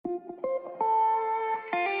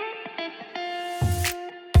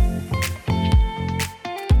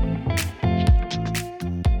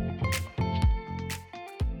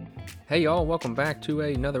Hey y'all, welcome back to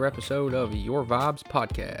another episode of Your Vibes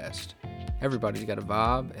Podcast. Everybody's got a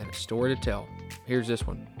vibe and a story to tell. Here's this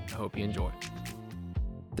one. I hope you enjoy.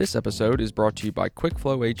 This episode is brought to you by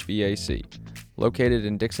QuickFlow HVAC. Located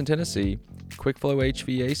in Dickson, Tennessee, QuickFlow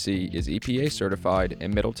HVAC is EPA certified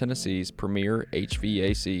and Middle Tennessee's premier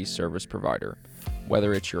HVAC service provider.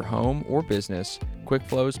 Whether it's your home or business,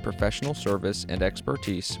 QuickFlow's professional service and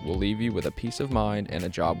expertise will leave you with a peace of mind and a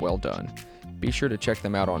job well done. Be sure to check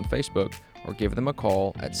them out on Facebook or give them a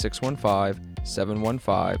call at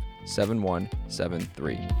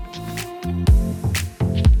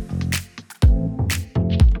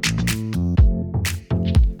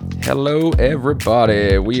Hello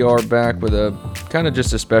everybody, we are back with a kind of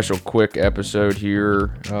just a special quick episode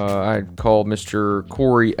here. I called Mr.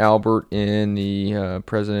 Corey Albert in, the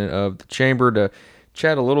president of the chamber, to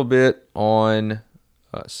chat a little bit on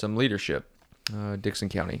some leadership. Dickson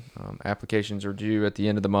County. Applications are due at the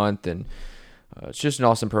end of the month, and it's just an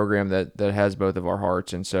awesome program that has both of our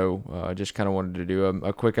hearts. And so I just kind of wanted to do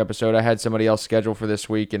a quick episode. I had somebody else scheduled for this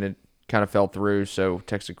week, and it kind of fell through, so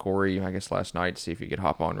texted Corey, I guess, last night to see if he could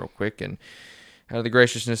hop on real quick. And out of the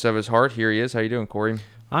graciousness of his heart, here he is. How you doing, Corey?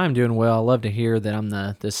 I'm doing well. I love to hear that I'm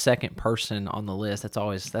the second person on the list. That's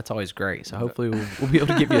always great. So hopefully we'll be able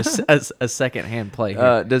to give you a second hand play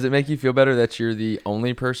here. Does it make you feel better that you're the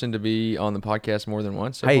only person to be on the podcast more than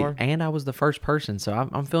once so far? And I was the first person, so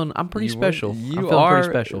I'm pretty special. You are are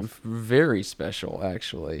pretty special. Very special,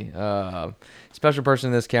 actually. Special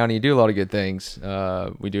person in this county. You do a lot of good things.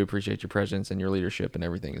 We do appreciate your presence and your leadership and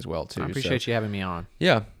everything as well, too. I appreciate you having me on.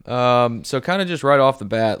 Yeah. So kind of just right off the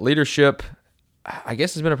bat, leadership, I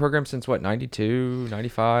guess it's been a program since, 92,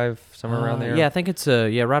 95, somewhere around there? Yeah, I think it's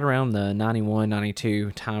right around the 91, 92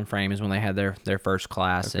 time frame is when they had their first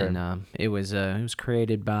class. Okay. And it was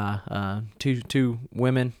created by two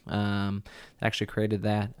women that actually created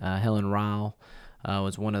that. Helen Ryle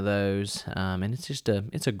was one of those. And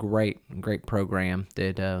it's a great program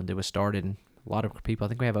that was started. And a lot of people, I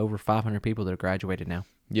think we have over 500 people that have graduated now.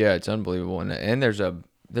 Yeah, it's unbelievable. And there's a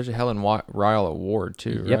Helen Ryle Award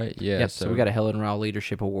too, yep. right? Yeah. Yep. So we got a Helen Ryle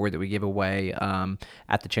Leadership Award that we give away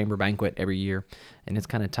at the chamber banquet every year, and it's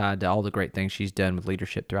kind of tied to all the great things she's done with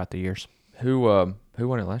leadership throughout the years. Who won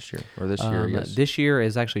it last year or this year? I guess this year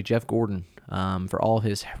is actually Jeff Gordon for all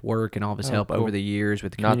his work and all of his help over the years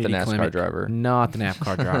with the community Not the NASCAR clinic. driver. Not the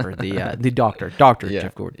NASCAR driver. The doctor yeah,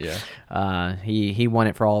 Jeff Gordon. Yeah. He won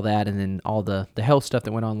it for all that, and then all the health stuff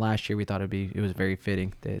that went on last year. We thought it was very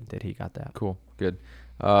fitting that he got that. Cool. Good.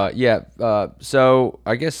 So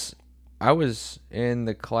I guess I was in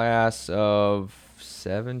the class of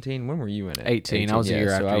 17. When were you in it? 18. I was a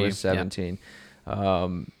year after you. So I was 17. Yeah.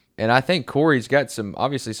 And I think Corey's got some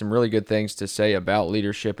really good things to say about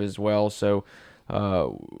leadership as well. So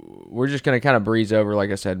we're just going to kind of breeze over,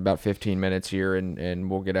 like I said, about 15 minutes here, and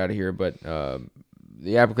we'll get out of here. But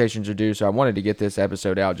the applications are due, so I wanted to get this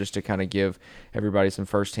episode out just to kind of give everybody some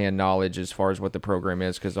firsthand knowledge as far as what the program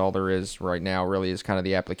is, because all there is right now really is kind of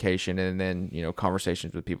the application and then,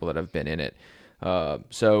 conversations with people that have been in it.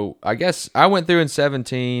 So I guess I went through in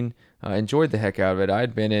 17, enjoyed the heck out of it. I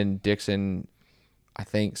had been in Dickson, I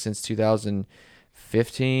think, since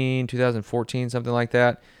 2015, 2014, something like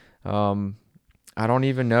that. I don't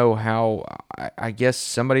even know how. I guess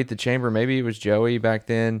somebody at the chamber, maybe it was Joey back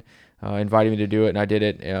then, invited me to do it, and I did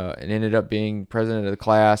it, and ended up being president of the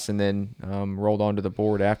class, and then rolled onto the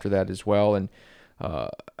board after that as well. And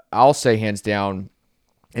I'll say hands down,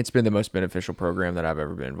 it's been the most beneficial program that I've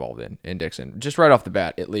ever been involved in Dickson. Just right off the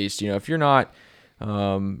bat, at least. If you're not,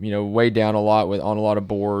 weighed down a lot on a lot of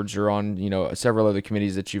boards or on, several other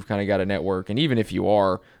committees that you've kind of got a network, and even if you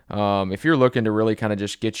are, if you're looking to really kind of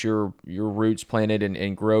just get your roots planted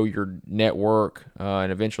and grow your network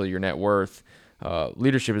and eventually your net worth,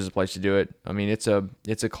 leadership is the place to do it. I mean, it's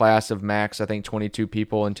a class of max, I think, 22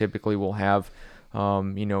 people, and typically we'll have,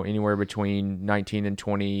 anywhere between 19 and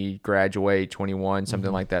 20 graduate, 21,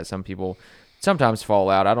 something like that. Some people sometimes fall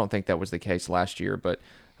out. I don't think that was the case last year, but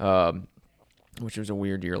which was a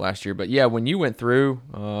weird year last year. But yeah, when you went through,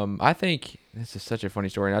 I think this is such a funny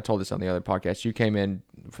story, and I told this on the other podcast. You came in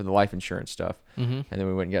for the life insurance stuff, and then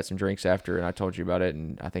we went and got some drinks after, and I told you about it.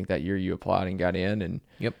 And I think that year you applied and got in, and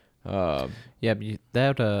yep. I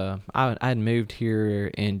had moved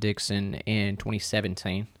here in Dickson in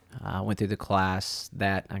 2017. I went through the class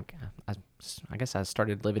that I guess I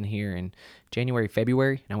started living here in January,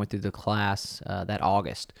 February, and I went through the class that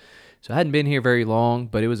August. So I hadn't been here very long,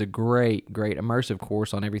 but it was a great immersive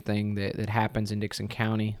course on everything that happens in Dickson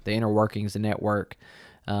County, the inner workings, the network.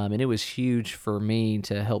 And it was huge for me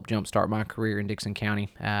to help jumpstart my career in Dickson County.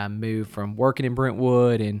 I moved from working in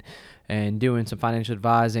Brentwood and doing some financial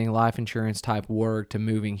advising, life insurance type work to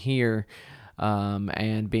moving here.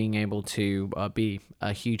 And being able to be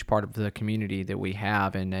a huge part of the community that we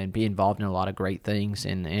have and be involved in a lot of great things.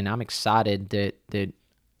 And I'm excited that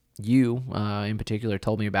you in particular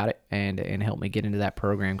told me about it and helped me get into that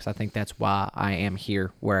program, because I think that's why I am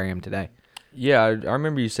here where I am today. Yeah, I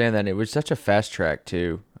remember you saying that. And it was such a fast track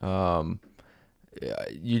too. You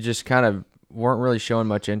just kind of weren't really showing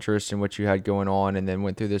much interest in what you had going on, and then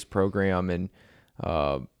went through this program. And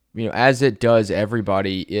as it does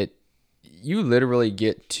everybody, you literally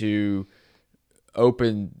get to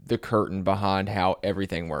open the curtain behind how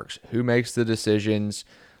everything works, who makes the decisions,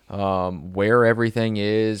 where everything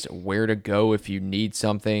is, where to go if you need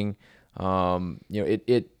something. It's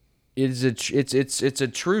a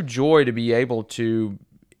true joy to be able to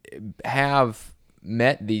have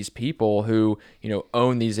met these people who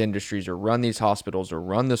own these industries or run these hospitals or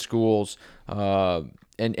run the schools,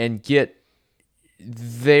 and get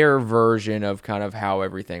their version of kind of how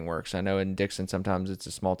everything works. I know in Dickson sometimes it's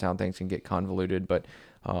a small town, things can get convoluted, but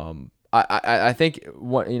I think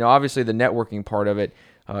obviously the networking part of it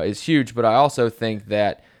is huge, but I also think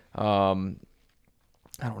that I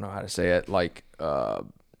don't know how to say it, like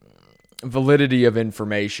validity of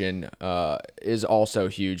information is also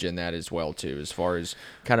huge in that as well too, as far as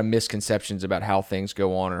kind of misconceptions about how things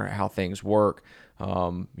go on or how things work.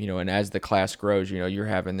 And as the class grows, you're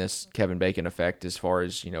having this Kevin Bacon effect as far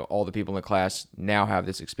as, all the people in the class now have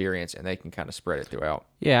this experience and they can kind of spread it throughout.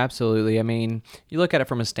 Yeah, absolutely. I mean, you look at it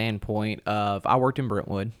from a standpoint of, I worked in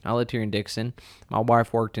Brentwood. I lived here in Dickson. My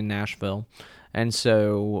wife worked in Nashville. And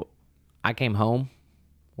so I came home,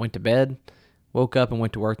 went to bed, woke up and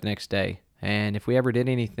went to work the next day. And if we ever did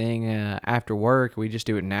anything after work, we just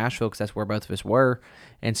do it in Nashville because that's where both of us were.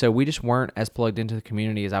 And so we just weren't as plugged into the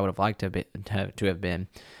community as I would have liked to have been.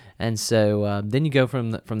 And so then you go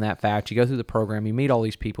from that fact, you go through the program, you meet all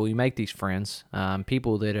these people, you make these friends,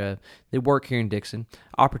 people that work here in Dickson.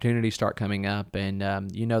 Opportunities start coming up, and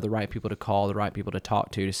the right people to call, the right people to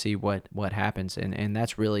talk to see what happens. And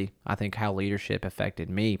that's really, I think, how leadership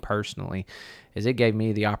affected me personally, is it gave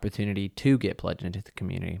me the opportunity to get plugged into the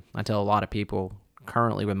community. I tell a lot of people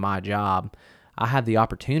currently with my job, I have the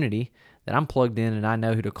opportunity that I'm plugged in and I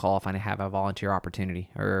know who to call if I have a volunteer opportunity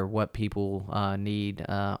or what people need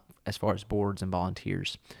as far as boards and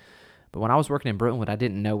volunteers. But when I was working in Brentwood, I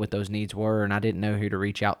didn't know what those needs were and I didn't know who to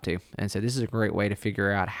reach out to. And so this is a great way to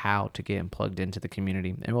figure out how to get plugged into the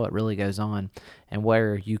community and what really goes on and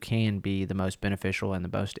where you can be the most beneficial and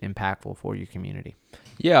the most impactful for your community.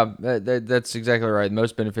 Yeah, that's exactly right.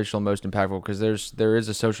 Most beneficial and most impactful, because there is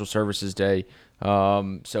a social services day.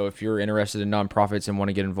 So if you're interested in nonprofits and want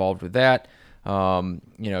to get involved with that,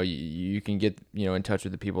 you can get in touch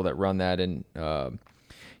with the people that run that, and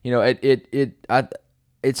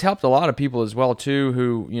it's helped a lot of people as well too,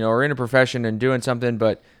 who are in a profession and doing something,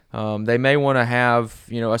 but they may want to have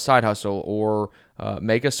a side hustle or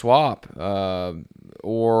make a swap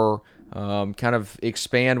or kind of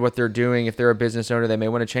expand what they're doing. If they're a business owner, they may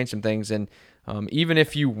want to change some things. And even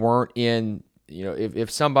if you weren't in,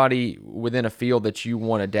 if somebody within a field that you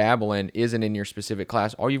want to dabble in isn't in your specific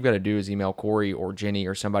class, all you've got to do is email Corey or Jenny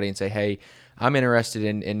or somebody and say, hey, I'm interested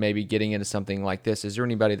in maybe getting into something like this. Is there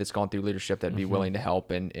anybody that's gone through leadership that'd be willing to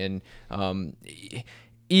help? And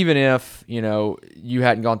even if, you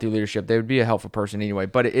hadn't gone through leadership, they would be a helpful person anyway.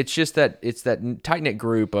 But it's just it's that tight-knit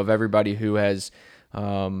group of everybody who has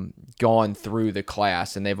gone through the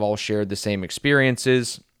class, and they've all shared the same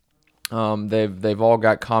experiences. They've all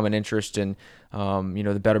got common interest in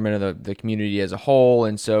the betterment of the community as a whole,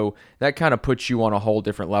 and so that kind of puts you on a whole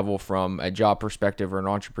different level from a job perspective or an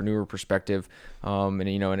entrepreneur perspective,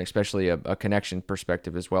 and especially a connection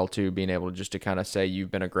perspective as well too. Being able to kind of say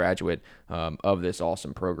you've been a graduate of this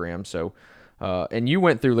awesome program. So. And you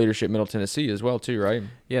went through Leadership Middle Tennessee as well too, right?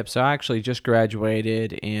 Yep. So I actually just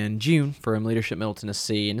graduated in June from Leadership Middle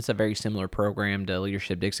Tennessee, and it's a very similar program to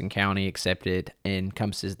Leadership Dickson County, except it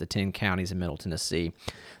encompasses the 10 counties in Middle Tennessee.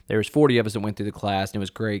 There was 40 of us that went through the class, and it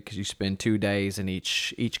was great because you spend 2 days in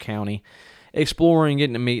each county exploring,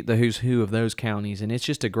 getting to meet the who's who of those counties. And it's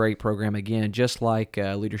just a great program, again, just like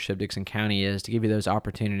Leadership Dickson County is, to give you those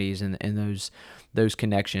opportunities and those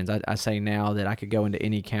connections. I say now that I could go into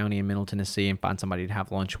any county in Middle Tennessee and find somebody to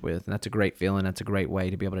have lunch with, and that's a great feeling. That's a great way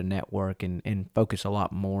to be able to network and focus a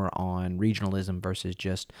lot more on regionalism versus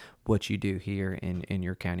just what you do here in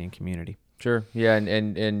your county and community. Sure. Yeah,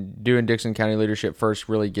 and doing Dickson County leadership first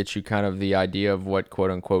really gets you kind of the idea of what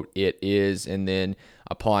quote unquote it is, and then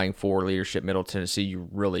applying for leadership Middle Tennessee, you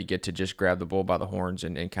really get to just grab the bull by the horns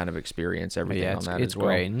and kind of experience everything on that it's as well.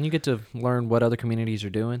 great, and you get to learn what other communities are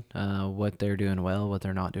doing, what they're doing well, what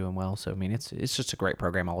they're not doing well. So I mean, it's just a great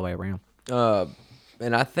program all the way around.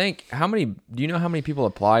 And I think do you know how many people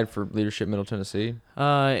applied for leadership Middle Tennessee?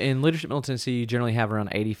 In Leadership Middle Tennessee, you generally have around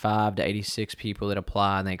 85 to 86 people that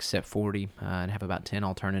apply, and they accept 40, and have about 10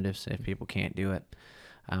 alternatives if people can't do it.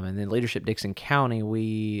 And then Leadership Dickson County,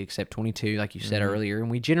 we accept 22, like you said earlier, and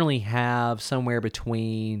we generally have somewhere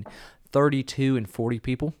between 32 and 40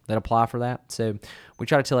 people that apply for that. So we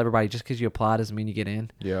try to tell everybody, just because you apply doesn't mean you get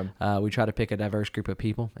in. Yeah. We try to pick a diverse group of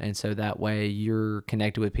people, and so that way you're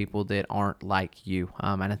connected with people that aren't like you.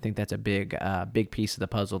 And I think that's a big piece of the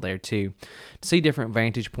puzzle there too. To see different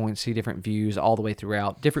vantage points, see different views all the way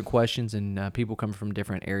throughout, different questions, and people come from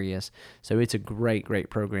different areas. So it's a great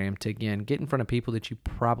program to, again, get in front of people that you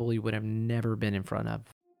probably would have never been in front of.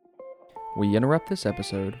 We interrupt this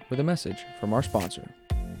episode with a message from our sponsor.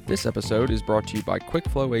 This episode is brought to you by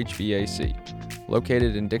QuickFlow HVAC.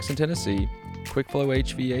 Located in Dickson, Tennessee, QuickFlow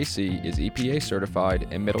HVAC is EPA certified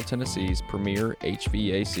and Middle Tennessee's premier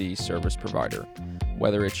HVAC service provider.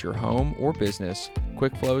 Whether it's your home or business,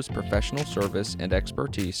 QuickFlow's professional service and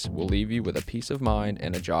expertise will leave you with a peace of mind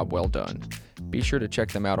and a job well done. Be sure to check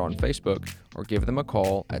them out on Facebook or give them a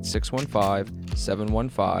call at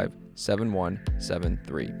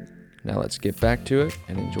 615-715-7173. Now let's get back to it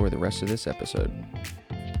and enjoy the rest of this episode.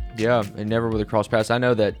 Yeah, and never really cross paths. I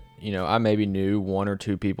know that, I maybe knew one or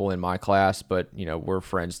two people in my class, but, we're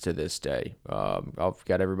friends to this day. I've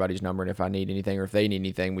got everybody's number, and if I need anything or if they need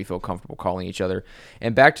anything, we feel comfortable calling each other.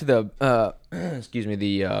 And back to the,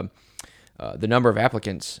 the number of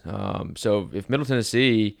applicants. So if Middle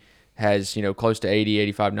Tennessee has, close to 80,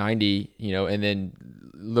 85, 90, and then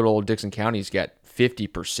little old Dickson County's got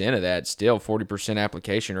 50% of that, still 40%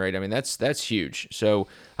 application rate. I mean, that's huge. So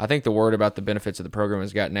I think the word about the benefits of the program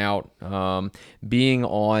has gotten out. Being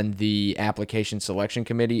on the application selection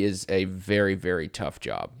committee is a very, very tough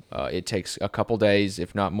job. It takes a couple days,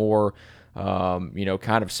 if not more,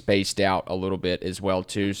 kind of spaced out a little bit as well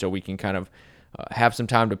too, so we can kind of have some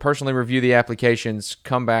time to personally review the applications,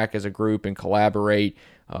 come back as a group and collaborate,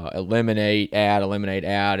 eliminate, add,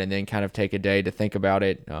 and then kind of take a day to think about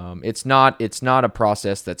it. It's not a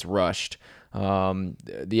process that's rushed.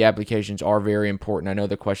 The applications are very important. I know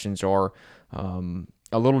the questions are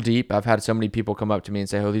a little deep. I've had so many people come up to me and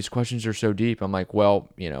say, "Oh, these questions are so deep." I'm like, well,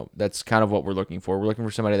 that's kind of what we're looking for. We're looking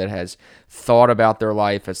for somebody that has thought about their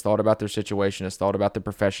life, has thought about their situation, has thought about the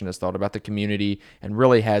profession, has thought about the community, and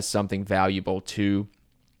really has something valuable to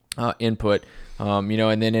input.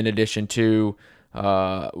 And then in addition to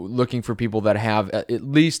looking for people that have at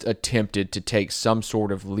least attempted to take some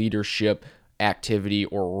sort of leadership activity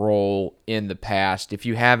or role in the past. If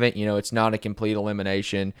you haven't, it's not a complete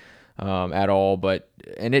elimination at all,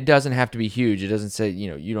 and it doesn't have to be huge. It doesn't say,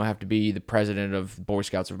 you don't have to be the president of Boy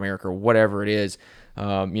Scouts of America or whatever it is.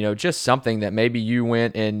 Just something that maybe you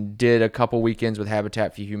went and did a couple weekends with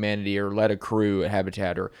Habitat for Humanity or led a crew at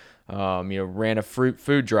Habitat or, ran a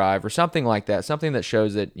food drive or something like that. Something that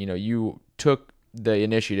shows that, you took the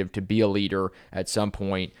initiative to be a leader at some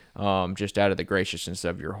point, just out of the graciousness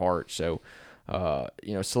of your heart. So,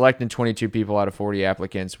 selecting 22 people out of 40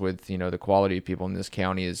 applicants with, the quality of people in this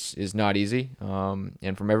county is not easy.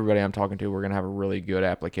 And from everybody I'm talking to, we're going to have a really good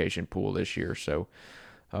application pool this year. So,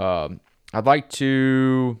 I'd like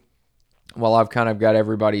to, while I've kind of got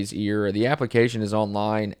everybody's ear, the application is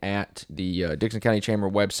online at the Dickson County Chamber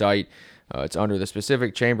website. It's under the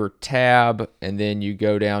specific chamber tab, and then you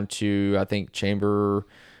go down to, I think, chamber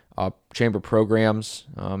programs,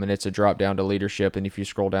 and it's a drop down to leadership. And if you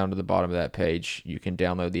scroll down to the bottom of that page, you can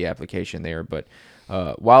download the application there. But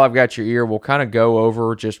while I've got your ear, we'll kind of go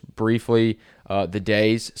over just briefly the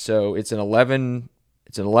days. So it's an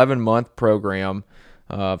 11-month program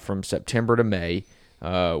from September to May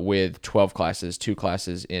with 12 classes, 2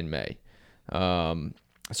 classes in May.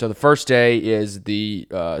 So the first day is the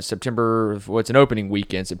it's an opening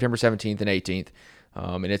weekend, September 17th and 18th,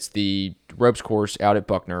 and it's the ropes course out at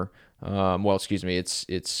Buckner.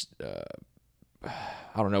 It's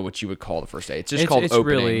I don't know what you would call the first day. It's just called opening. It's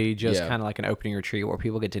really just kind of like an opening retreat where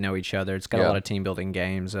people get to know each other. It's got a lot of team building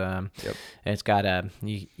games. It's got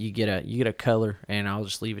you get a color, and I'll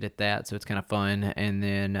just leave it at that. So it's kind of fun, and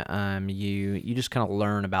then you just kind of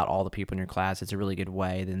learn about all the people in your class. It's a really good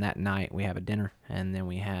way. Then that night we have a dinner, and then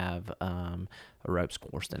we have a ropes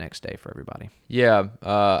course the next day for everybody. Yeah,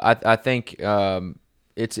 I think.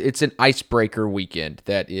 it's an icebreaker weekend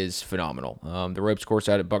that is phenomenal. The ropes course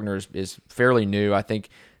out at Buckner is fairly new. I think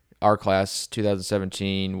our class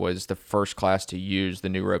 2017 was the first class to use the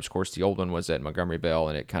new ropes course. The old one was at Montgomery Bell,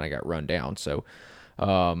 and it kind of got run down. So,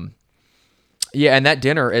 yeah, and that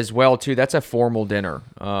dinner as well too. That's a formal dinner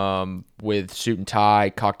with suit and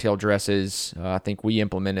tie, cocktail dresses. I think we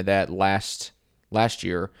implemented that last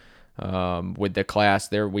year with the class.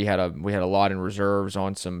 There we had a lot in reserves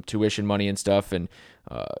on some tuition money and stuff. And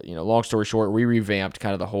long story short, we revamped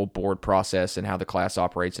kind of the whole board process and how the class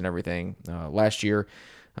operates and everything last year.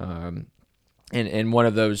 And one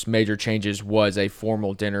of those major changes was a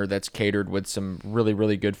formal dinner that's catered with some really,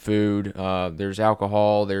 really good food. There's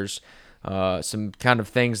alcohol. There's some kind of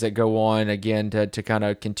things that go on, again, to kind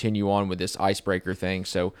of continue on with this icebreaker thing.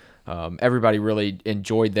 So everybody really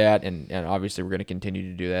enjoyed that, and obviously we're going to continue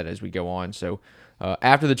to do that as we go on. So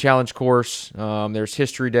after the challenge course, there's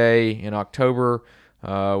History Day in October,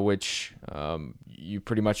 which you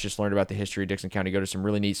pretty much just learned about the history of Dickson County, go to some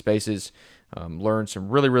really neat spaces, learn some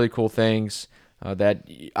really, really cool things that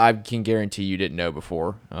I can guarantee you didn't know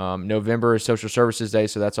before. November is Social Services Day,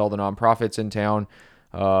 so that's all the nonprofits in town.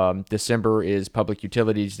 December is Public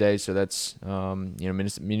Utilities Day, so that's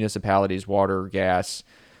municipalities, water, gas,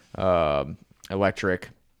 electric.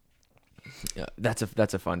 That's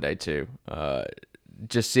a fun day too.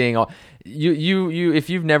 Just seeing all you if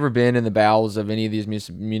you've never been in the bowels of any of these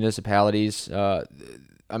municipalities,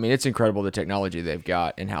 I mean, it's incredible the technology they've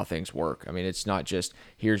got and how things work. I mean, it's not just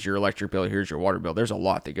here's your electric bill, here's your water bill. There's a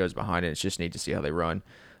lot that goes behind it. It's just neat to see how they run.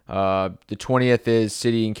 The 20th is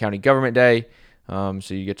City and County Government Day.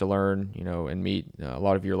 So you get to learn, and meet a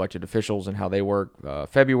lot of your elected officials and how they work.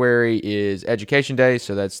 February is Education Day,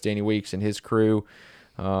 so that's Danny Weeks and his crew,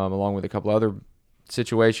 along with a couple other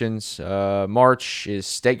situations. March is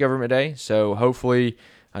State Government Day, so hopefully,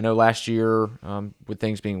 I know last year, with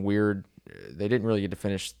things being weird, they didn't really get to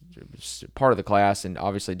finish part of the class, and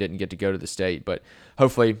obviously didn't get to go to the state. But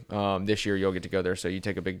hopefully, this year you'll get to go there. So you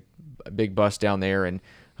take a big bus down there and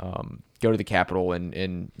go to the Capitol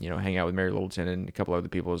and hang out with Mary Littleton and a couple other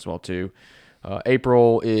people as well too.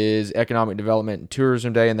 April is Economic Development and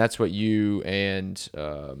Tourism Day, and that's what you and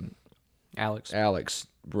Alex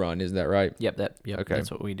run. Isn't that right? Yep. Okay.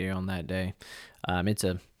 That's what we do on that day.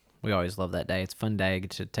 We always love that day. It's a fun day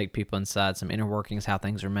to take people inside some inner workings, how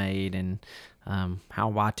things are made, and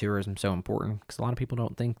why tourism is so important. Because a lot of people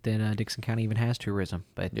don't think that Dickson County even has tourism,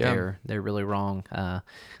 but they're really wrong.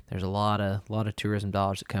 There's a lot of tourism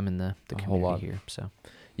dollars that come in the community here. So.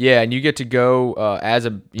 Yeah, and you get to go as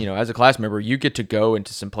a class member. You get to go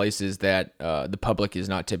into some places that the public is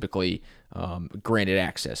not typically granted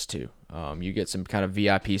access to. You get some kind of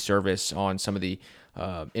VIP service on some of the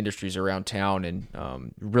industries around town,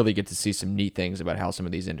 and really get to see some neat things about how some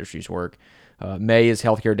of these industries work. May is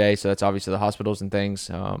Healthcare Day, so that's obviously the hospitals and things.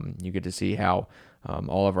 You get to see how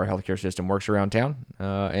all of our healthcare system works around town,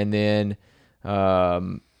 and then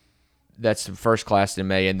that's the first class in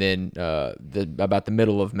May, and then about the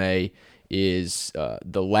middle of May is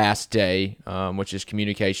the last day, which is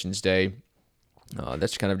Communications Day.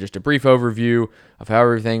 That's kind of just a brief overview of how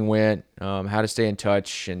everything went, how to stay in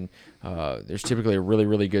touch, and there's typically a really,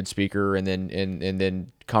 really good speaker, and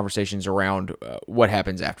then conversations around what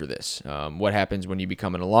happens after this, what happens when you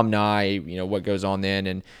become an alumni, what goes on then,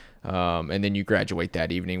 and then you graduate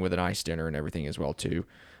that evening with a nice dinner and everything as well too.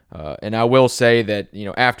 And I will say that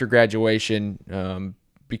after graduation,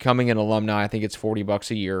 becoming an alumni, I think it's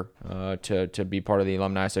 $40 a year to be part of the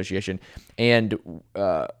Alumni Association, and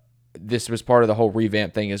this was part of the whole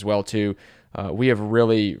revamp thing as well too. We have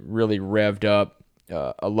really, really revved up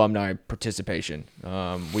alumni participation.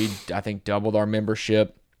 We, I think, doubled our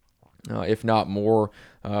membership, if not more,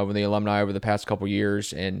 with the alumni over the past couple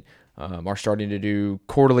years, and are starting to do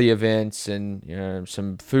quarterly events and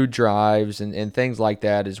some food drives and things like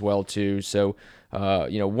that as well too. So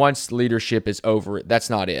once leadership is over, that's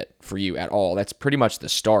not it for you at all. That's pretty much the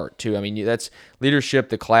start too. I mean, that's leadership.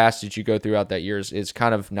 The class that you go throughout that year is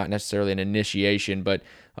kind of not necessarily an initiation, but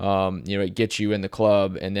it gets you in the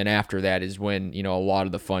club. And then after that is when, a lot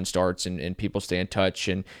of the fun starts and people stay in touch,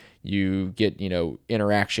 and you get,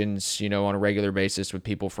 interactions, on a regular basis with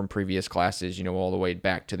people from previous classes, all the way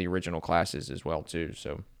back to the original classes as well too.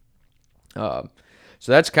 So,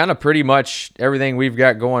 so that's kind of pretty much everything we've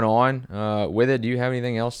got going on with it. Do you have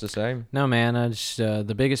anything else to say? No, man. I just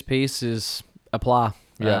the biggest piece is apply.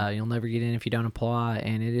 Yeah. You'll never get in if you don't apply,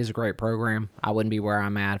 and it is a great program. I wouldn't be where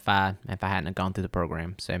I'm at if I hadn't have gone through the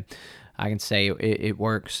program. So I can say it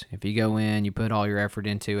works. If you go in, you put all your effort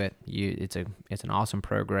into it. It's an awesome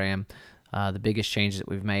program. The biggest changes that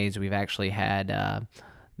we've made is we've actually had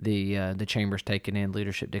the chamber's taken in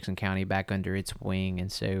Leadership Dickson County back under its wing,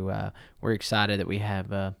 and so we're excited that we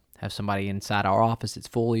have somebody inside our office that's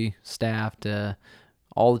fully staffed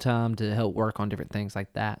all the time to help work on different things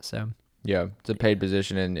like that. So yeah, it's a paid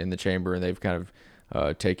position in the chamber, and they've kind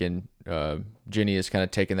of taken Jenny has kind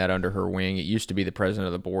of taken that under her wing. It used to be the president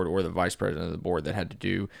of the board or the vice president of the board that had to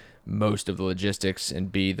do most of the logistics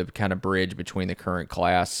and be the kind of bridge between the current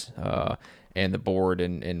class and the board,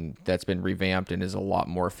 and that's been revamped and is a lot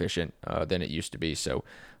more efficient than it used to be. So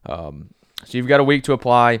so you've got a week to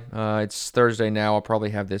apply. It's Thursday now. I'll probably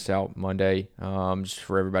have this out Monday just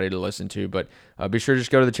for everybody to listen to. But be sure to just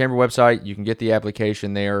go to the chamber website. You can get the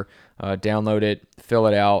application there, download it, fill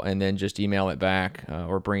it out, and then just email it back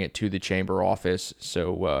or bring it to the chamber office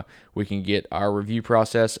so we can get our review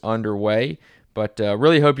process underway. But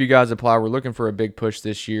really hope you guys apply. We're looking for a big push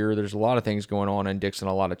this year. There's a lot of things going on in Dickson,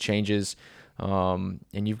 a lot of changes. And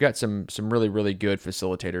you've got some really, really good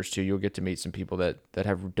facilitators too. You'll get to meet some people that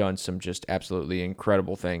have done some just absolutely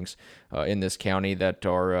incredible things in this county that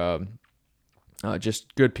are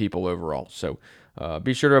just good people overall. So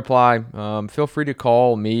be sure to apply. Feel free to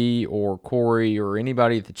call me or Corey or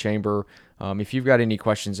anybody at the chamber if you've got any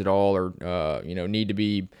questions at all or need to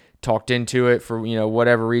be talked into it for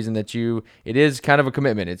whatever reason it is kind of a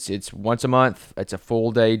commitment. It's once a month. It's a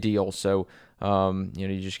full day deal. So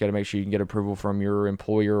you just got to make sure you can get approval from your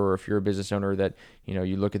employer, or if you're a business owner, that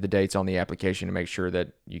you look at the dates on the application to make sure that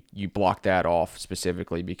you block that off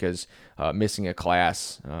specifically, because missing a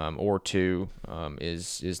class or two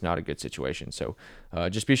is not a good situation. So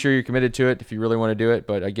just be sure you're committed to it if you really want to do it.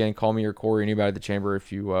 But again, call me or Corey or anybody at the chamber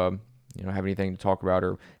if you have anything to talk about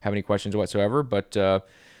or have any questions whatsoever. But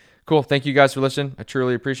cool. Thank you guys for listening. I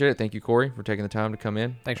truly appreciate it. Thank you, Corey, for taking the time to come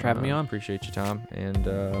in. Thanks for having me on. Appreciate your time. And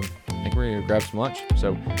I think we're going to grab some lunch.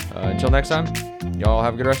 So until next time, y'all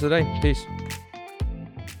have a good rest of the day. Peace.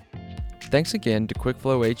 Thanks again to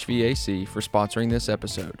QuickFlow HVAC for sponsoring this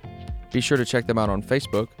episode. Be sure to check them out on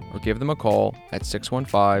Facebook or give them a call at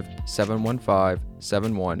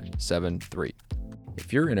 615-715-7173.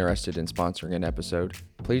 If you're interested in sponsoring an episode,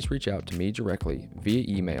 please reach out to me directly via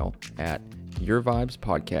email at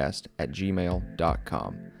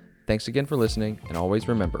yourvibespodcast@gmail.com. Thanks again for listening, and always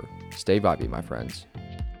remember, stay vibey, my friends.